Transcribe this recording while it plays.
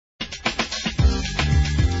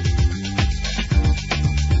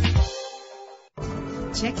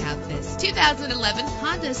Check out this 2011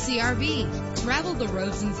 Honda CR-V. Travel the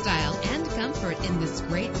roads in style and comfort in this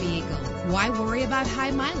great vehicle. Why worry about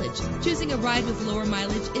high mileage? Choosing a ride with lower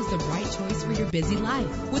mileage is the right choice for your busy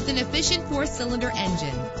life. With an efficient 4-cylinder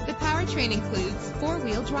engine, the powertrain includes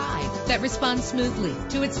 4-wheel drive that responds smoothly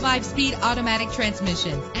to its 5-speed automatic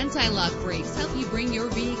transmission. Anti-lock brakes help you bring your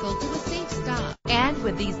vehicle to a safe stop. And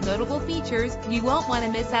with these notable features, you won't want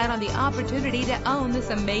to miss out on the opportunity to own this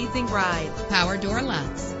amazing ride. Power door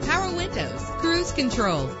locks, power windows, cruise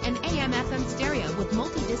control, an AM/FM stereo with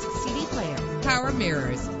multi-disc CD player, power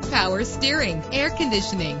mirrors, power steering, air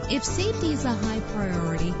conditioning. If safety is a high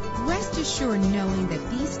priority, rest assured knowing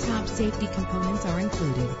that these top safety components are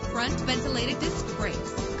included. Front ventilated disc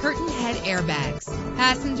brakes, curtain head airbags,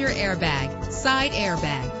 passenger airbag, side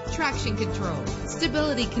airbag, traction control,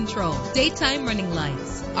 stability control, daytime running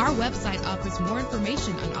lights. Our website offers more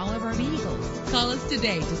information on all of our vehicles. Call us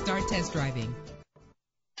today to start test driving.